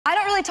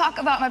really talk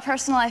about my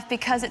personal life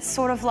because it's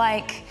sort of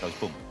like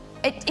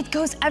it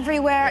goes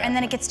everywhere, and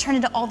then it gets turned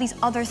into all these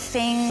other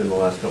things. In the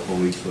last couple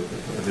of weeks with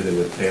everything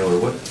with Taylor,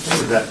 what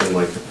has that been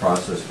like to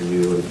process for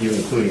you, and even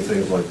including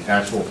things like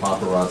actual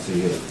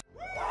paparazzi and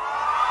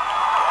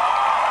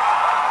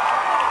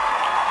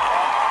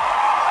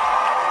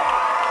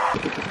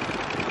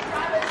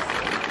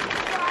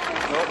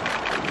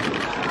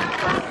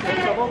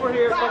Come over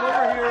here, come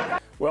over here.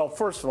 Well,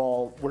 first of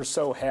all, we're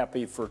so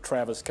happy for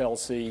Travis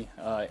Kelce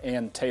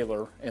and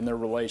Taylor and their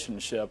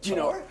relationship. Do you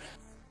know her?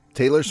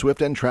 Taylor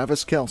Swift and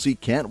Travis Kelce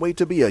can't wait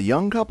to be a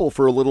young couple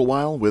for a little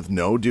while with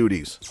no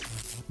duties.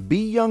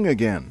 Be young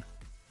again.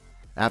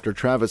 After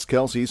Travis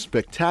Kelce's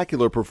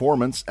spectacular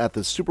performance at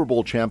the Super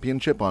Bowl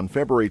championship on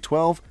February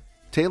 12,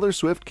 Taylor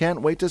Swift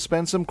can't wait to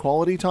spend some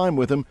quality time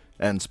with him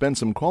and spend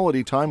some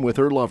quality time with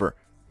her lover.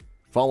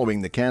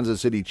 Following the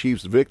Kansas City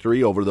Chiefs'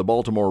 victory over the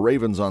Baltimore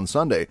Ravens on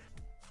Sunday,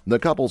 the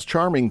couple's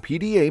charming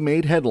PDA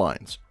made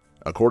headlines.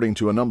 According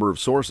to a number of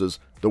sources,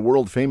 the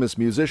world-famous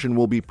musician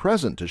will be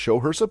present to show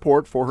her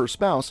support for her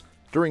spouse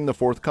during the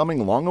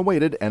forthcoming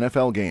long-awaited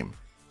NFL game.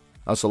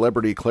 A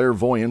celebrity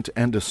clairvoyant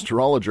and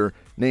astrologer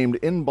named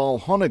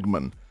Inbal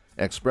Honigman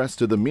expressed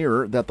to the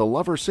Mirror that the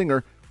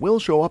lover-singer will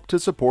show up to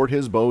support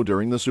his beau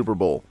during the Super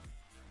Bowl.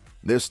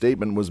 This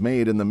statement was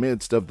made in the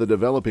midst of the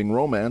developing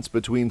romance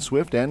between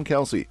Swift and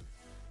Kelce.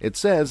 It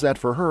says that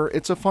for her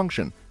it's a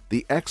function,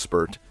 the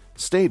expert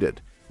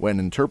stated when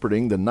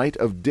interpreting the Knight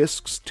of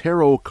Discs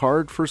tarot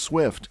card for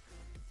Swift.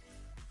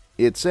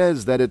 It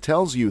says that it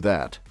tells you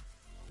that.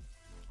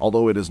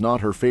 Although it is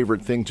not her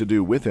favorite thing to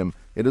do with him,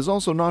 it is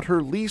also not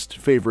her least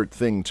favorite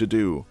thing to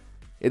do.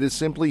 It is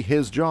simply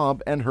his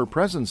job, and her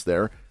presence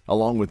there,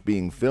 along with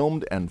being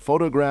filmed and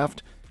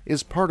photographed,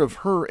 is part of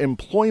her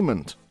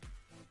employment.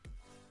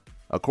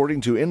 According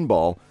to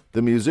Inbal,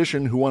 the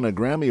musician who won a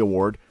Grammy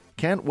Award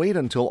can't wait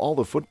until all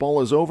the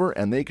football is over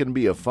and they can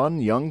be a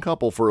fun young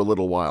couple for a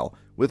little while,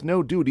 with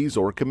no duties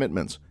or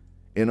commitments.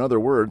 In other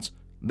words,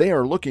 they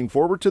are looking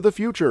forward to the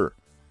future.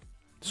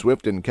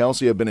 Swift and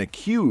Kelce have been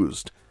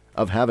accused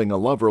of having a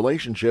love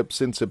relationship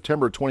since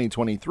September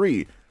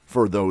 2023,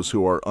 for those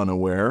who are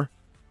unaware.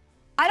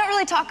 I don't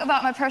really talk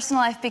about my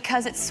personal life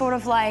because it's sort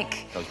of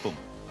like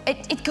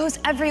it goes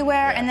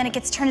everywhere, and then it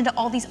gets turned into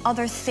all these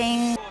other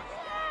things.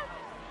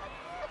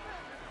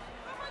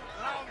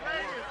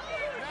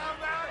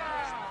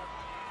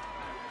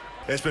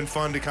 It's been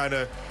fun to kind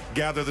of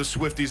gather the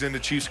Swifties in the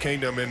Chiefs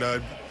Kingdom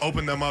and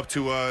open them up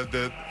to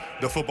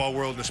the football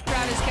world.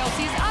 Travis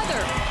Kelce's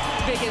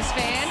other biggest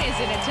fan is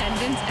in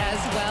attendance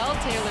as well.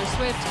 Taylor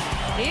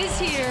Swift is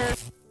here.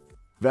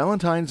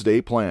 Valentine's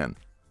Day plan.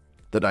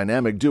 The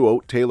dynamic duo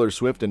Taylor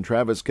Swift and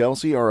Travis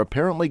Kelce are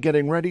apparently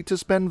getting ready to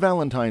spend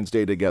Valentine's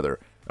Day together,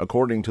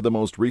 according to the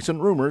most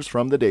recent rumors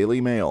from the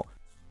Daily Mail.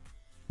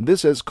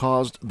 This has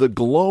caused the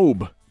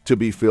globe to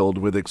be filled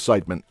with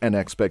excitement and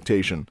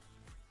expectation.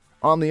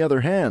 On the other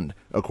hand,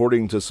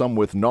 according to some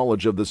with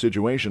knowledge of the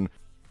situation,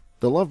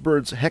 the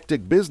lovebirds'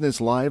 hectic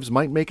business lives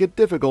might make it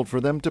difficult for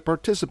them to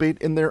participate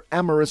in their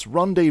amorous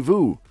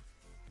rendezvous.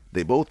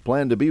 They both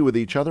plan to be with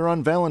each other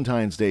on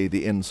Valentine's Day,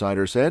 the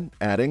insider said,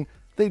 adding,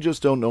 they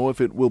just don't know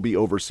if it will be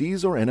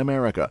overseas or in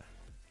America.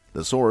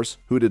 The source,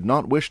 who did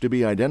not wish to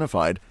be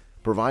identified,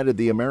 provided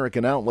the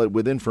American outlet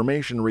with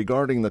information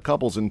regarding the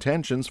couple's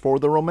intentions for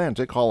the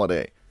romantic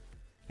holiday.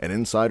 An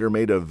insider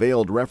made a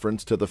veiled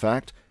reference to the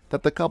fact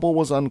that the couple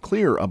was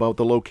unclear about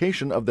the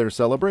location of their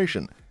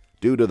celebration,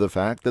 due to the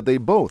fact that they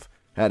both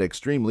had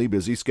extremely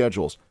busy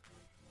schedules.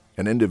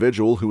 An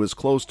individual who is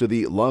close to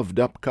the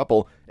loved-up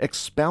couple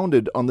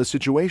expounded on the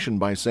situation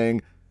by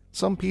saying,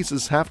 some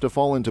pieces have to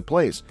fall into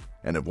place,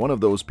 and if one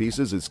of those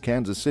pieces is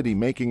Kansas City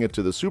making it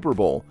to the Super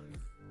Bowl.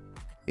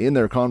 In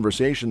their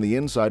conversation, the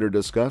insider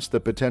discussed the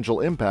potential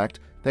impact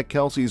that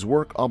Kelce's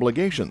work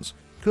obligations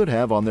could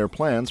have on their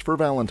plans for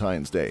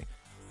Valentine's Day.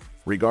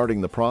 Regarding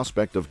the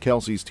prospect of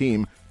Kelce's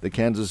team, the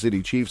Kansas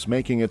City Chiefs,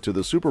 making it to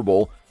the Super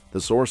Bowl, the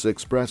source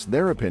expressed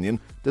their opinion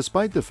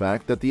despite the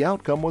fact that the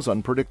outcome was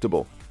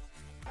unpredictable.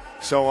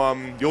 So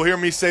you'll hear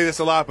me say this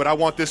a lot, but I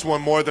want this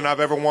one more than I've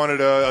ever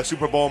wanted a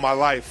Super Bowl in my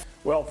life.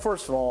 Well,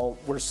 first of all,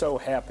 we're so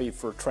happy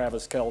for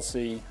Travis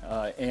Kelce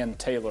and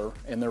Taylor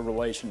and their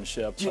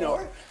relationship. Do you know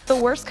her? The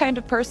worst kind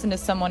of person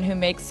is someone who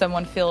makes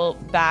someone feel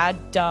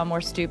bad, dumb,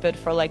 or stupid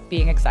for like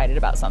being excited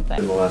about something.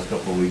 in the last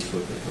couple of weeks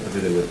with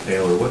everything with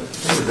Taylor, what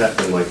has that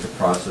been like to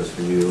process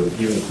for you, and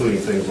even including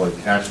things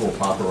like actual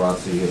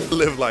paparazzi and I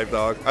live life,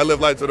 dog. I live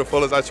life to the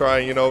fullest. I try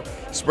and,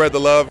 spread the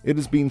love. It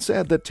has been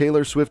said that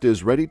Taylor Swift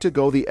is ready to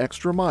go the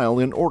extra mile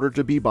in order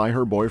to be by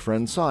her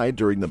boyfriend's side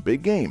during the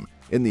big game,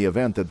 in the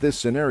event that this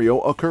scenario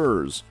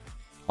occurs.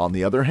 On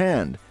the other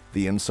hand,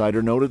 the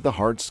insider noted the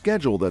hard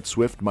schedule that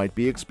Swift might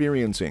be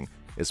experiencing,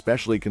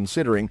 especially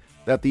considering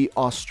that the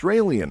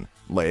Australian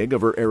leg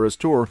of her Eras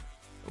Tour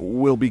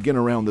will begin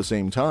around the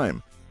same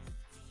time.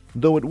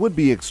 Though it would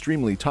be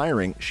extremely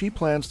tiring, she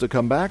plans to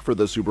come back for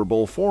the Super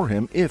Bowl for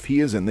him if he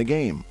is in the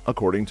game,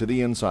 according to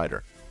the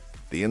insider.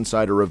 The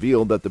insider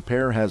revealed that the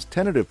pair has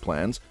tentative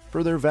plans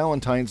for their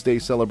Valentine's Day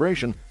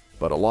celebration,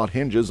 but a lot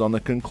hinges on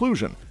the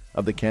conclusion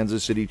of the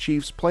Kansas City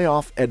Chiefs'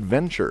 playoff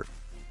adventure.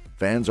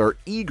 Fans are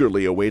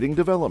eagerly awaiting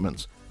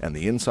developments, and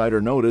the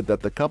insider noted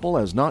that the couple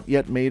has not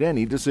yet made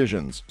any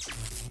decisions.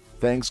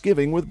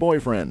 Thanksgiving with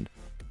boyfriend.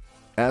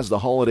 As the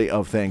holiday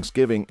of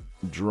Thanksgiving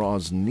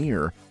draws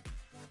near,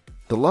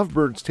 the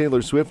lovebirds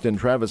Taylor Swift and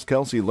Travis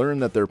Kelce learn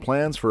that their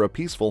plans for a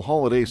peaceful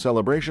holiday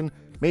celebration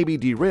may be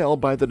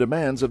derailed by the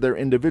demands of their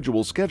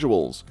individual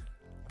schedules.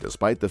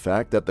 Despite the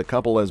fact that the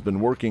couple has been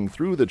working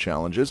through the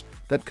challenges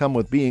that come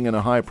with being in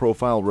a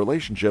high-profile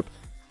relationship,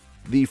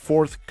 the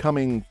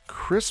forthcoming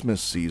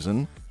Christmas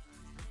season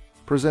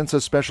presents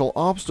a special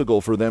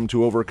obstacle for them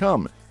to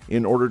overcome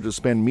in order to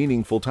spend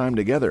meaningful time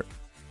together.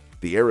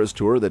 The Eras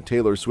Tour that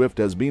Taylor Swift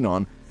has been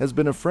on has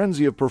been a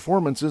frenzy of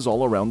performances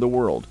all around the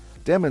world,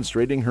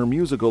 demonstrating her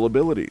musical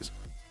abilities.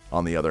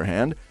 On the other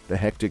hand, the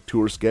hectic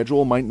tour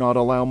schedule might not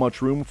allow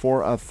much room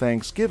for a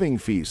Thanksgiving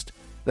feast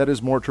that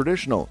is more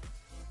traditional.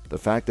 The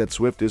fact that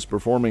Swift is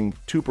performing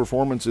 2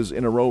 performances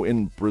in a row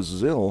in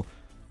Brazil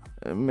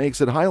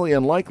makes it highly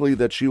unlikely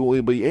that she will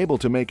be able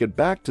to make it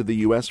back to the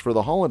U.S. for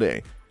the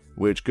holiday,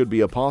 which could be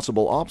a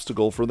possible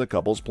obstacle for the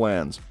couple's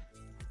plans.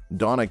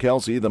 Donna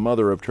Kelce, the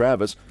mother of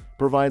Travis,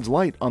 provides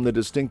light on the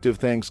distinctive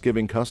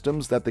Thanksgiving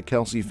customs that the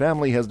Kelce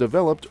family has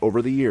developed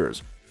over the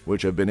years,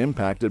 which have been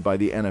impacted by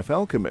the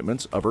NFL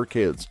commitments of her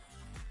kids.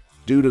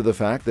 Due to the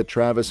fact that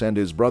Travis and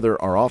his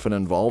brother are often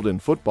involved in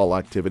football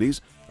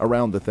activities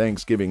around the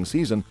Thanksgiving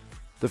season,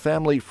 the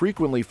family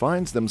frequently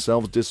finds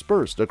themselves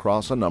dispersed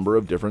across a number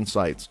of different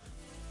sites.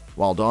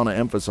 While Donna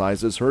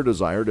emphasizes her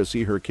desire to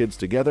see her kids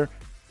together,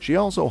 she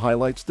also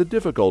highlights the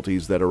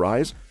difficulties that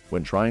arise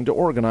when trying to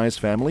organize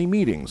family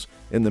meetings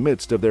in the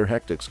midst of their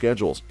hectic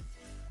schedules.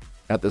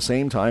 At the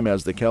same time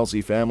as the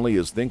Kelce family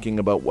is thinking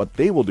about what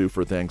they will do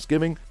for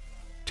Thanksgiving,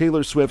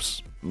 Taylor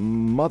Swift's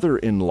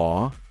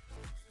mother-in-law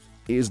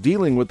is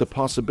dealing with the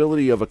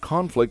possibility of a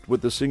conflict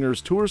with the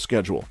singer's tour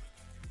schedule.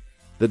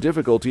 The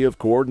difficulty of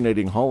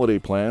coordinating holiday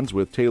plans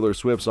with Taylor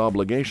Swift's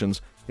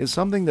obligations is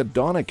something that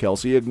Donna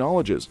Kelce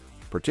acknowledges,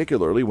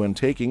 particularly when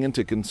taking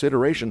into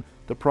consideration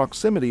the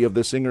proximity of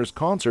the singer's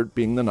concert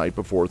being the night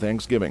before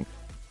Thanksgiving.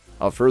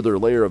 A further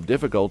layer of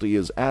difficulty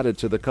is added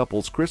to the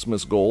couple's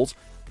Christmas goals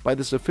by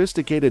the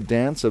sophisticated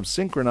dance of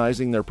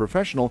synchronizing their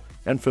professional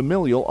and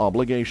familial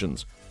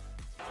obligations.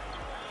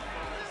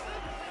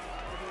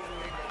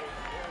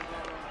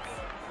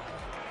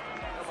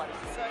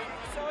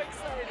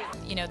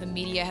 You know, the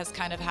media has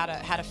kind of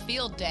had a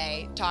field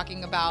day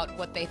talking about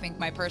what they think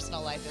my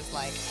personal life is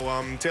like.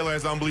 Taylor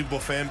has an unbelievable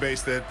fan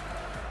base that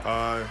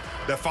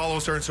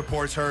follows her and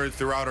supports her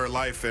throughout her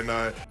life, and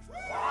a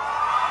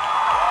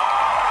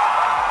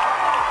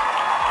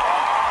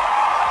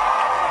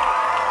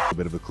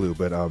bit of a clue,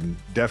 but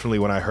definitely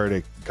when I heard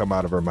it come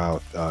out of her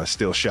mouth,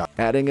 still shocked.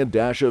 Adding a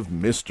dash of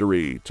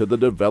mystery to the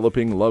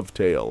developing love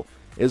tale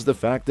is the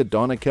fact that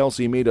Donna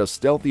Kelce made a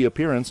stealthy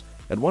appearance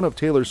at one of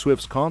Taylor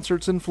Swift's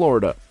concerts in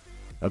Florida.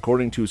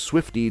 According to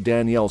Swiftie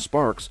Danielle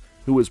Sparks,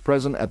 who was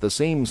present at the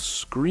same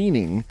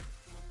screening,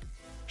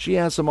 she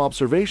has some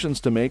observations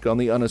to make on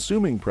the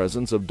unassuming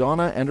presence of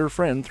Donna and her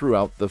friend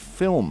throughout the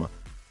film.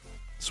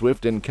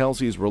 Swift and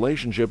Kelce's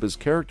relationship is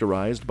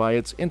characterized by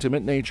its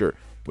intimate nature,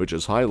 which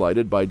is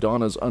highlighted by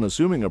Donna's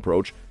unassuming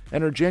approach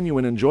and her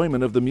genuine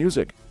enjoyment of the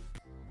music.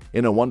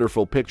 In a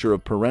wonderful picture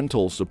of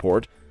parental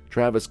support,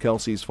 Travis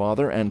Kelce's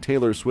father and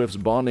Taylor Swift's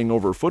bonding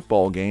over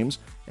football games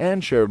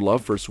and shared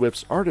love for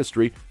Swift's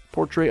artistry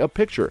portray a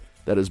picture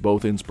that is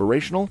both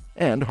inspirational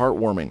and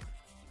heartwarming.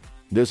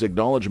 This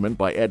acknowledgement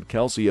by Ed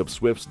Kelce of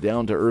Swift's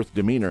down-to-earth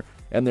demeanor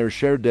and their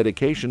shared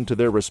dedication to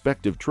their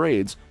respective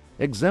trades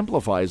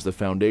exemplifies the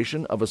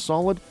foundation of a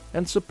solid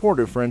and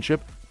supportive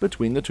friendship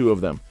between the two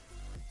of them.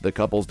 The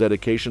couple's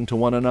dedication to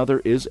one another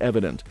is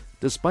evident,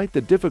 despite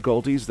the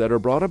difficulties that are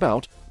brought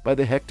about by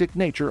the hectic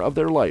nature of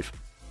their life.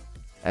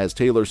 As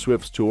Taylor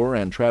Swift's tour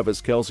and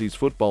Travis Kelce's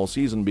football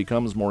season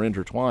becomes more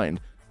intertwined,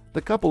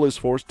 the couple is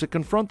forced to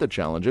confront the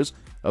challenges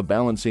of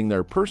balancing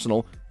their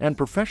personal and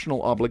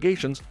professional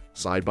obligations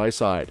side by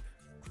side.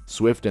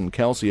 Swift and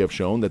Kelce have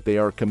shown that they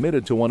are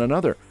committed to one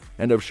another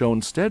and have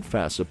shown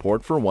steadfast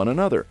support for one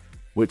another,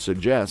 which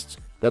suggests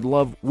that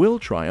love will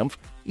triumph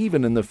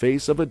even in the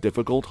face of a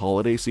difficult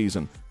holiday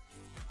season.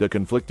 The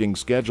conflicting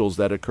schedules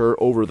that occur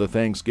over the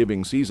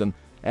Thanksgiving season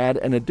add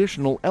an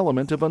additional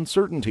element of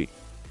uncertainty.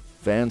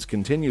 Fans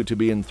continue to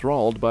be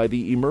enthralled by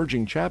the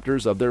emerging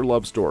chapters of their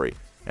love story,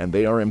 and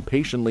they are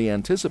impatiently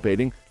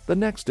anticipating the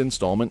next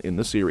installment in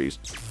the series.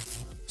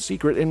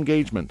 Secret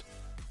engagement.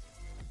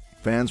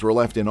 Fans were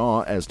left in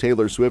awe as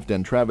Taylor Swift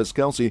and Travis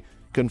Kelce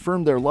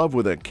confirmed their love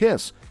with a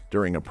kiss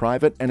during a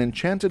private and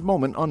enchanted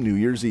moment on New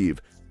Year's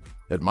Eve.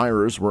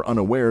 Admirers were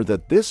unaware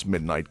that this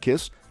midnight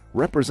kiss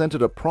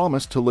represented a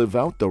promise to live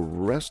out the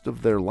rest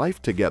of their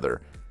life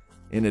together.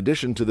 In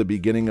addition to the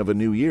beginning of a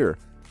new year,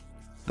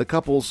 the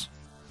couple's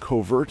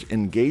covert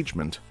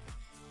engagement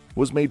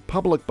was made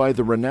public by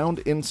the renowned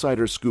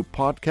Insider Scoop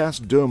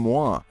podcast Deux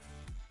Mois.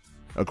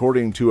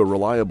 According to a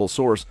reliable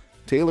source,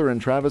 Taylor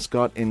and Travis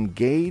got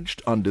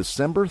engaged on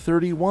December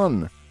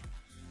 31.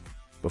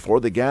 Before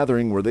the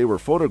gathering where they were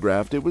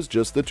photographed, it was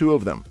just the two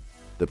of them.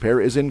 The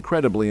pair is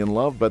incredibly in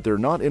love, but they're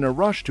not in a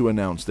rush to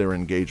announce their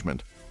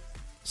engagement.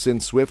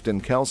 Since Swift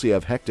and Kelce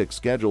have hectic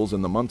schedules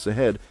in the months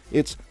ahead,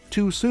 it's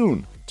too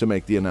soon to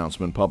make the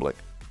announcement public.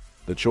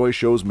 The choice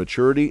shows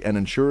maturity and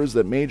ensures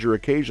that major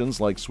occasions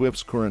like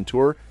Swift's current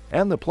tour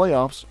and the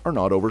playoffs are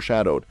not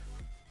overshadowed.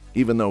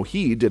 Even though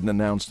he didn't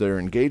announce their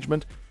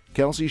engagement,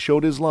 Kelce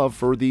showed his love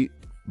for the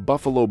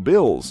Buffalo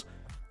Bills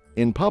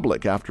in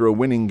public after a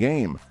winning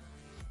game.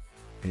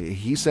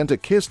 He sent a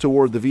kiss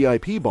toward the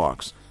VIP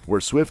box, where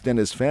Swift and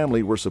his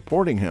family were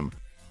supporting him,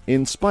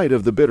 in spite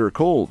of the bitter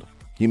cold.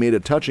 He made a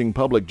touching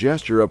public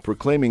gesture of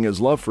proclaiming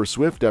his love for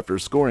Swift after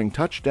scoring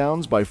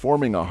touchdowns by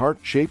forming a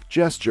heart-shaped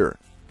gesture.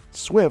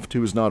 Swift,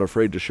 who's not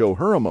afraid to show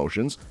her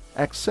emotions,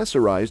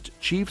 accessorized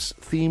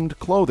Chiefs-themed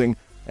clothing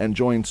and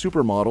joined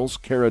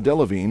supermodels Cara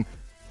Delevingne,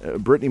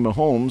 Brittany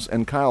Mahomes,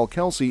 and Kyle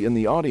Kelce in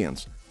the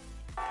audience.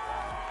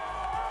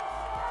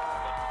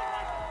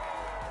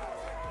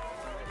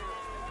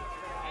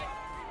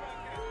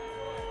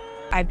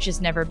 I've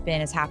just never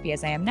been as happy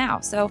as I am now.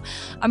 So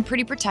I'm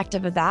pretty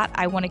protective of that.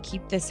 I want to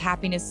keep this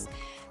happiness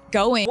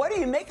going. What do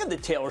you make of the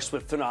Taylor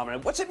Swift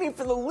phenomenon? What's it mean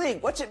for the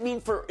league? What's it mean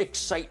for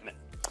excitement?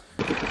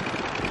 Come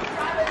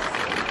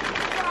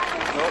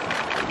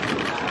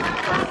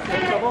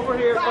over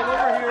here, come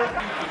over here.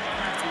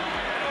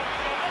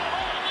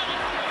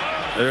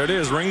 There it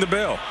is, ring the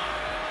bell.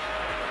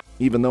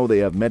 Even though they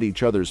have met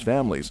each other's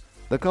families,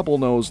 the couple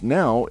knows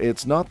now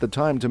it's not the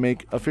time to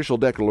make official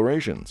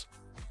declarations.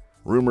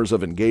 Rumors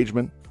of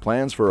engagement,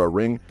 plans for a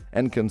ring,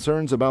 and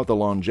concerns about the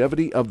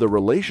longevity of the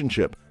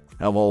relationship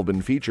have all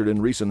been featured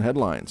in recent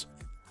headlines.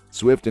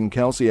 Swift and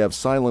Kelce have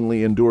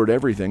silently endured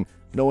everything,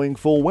 knowing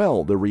full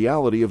well the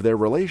reality of their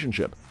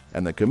relationship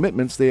and the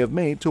commitments they have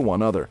made to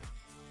one another.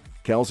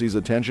 Kelce's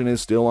attention is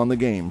still on the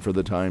game for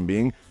the time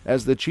being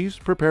as the Chiefs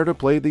prepare to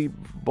play the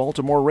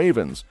Baltimore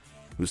Ravens,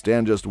 who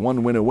stand just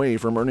one win away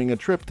from earning a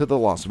trip to the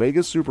Las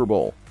Vegas Super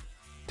Bowl.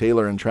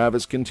 Taylor and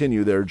Travis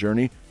continue their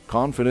journey,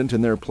 confident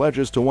in their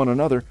pledges to one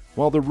another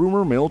while the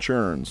rumor mill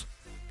churns.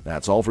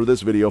 That's all for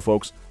this video,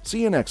 folks.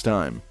 See you next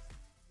time.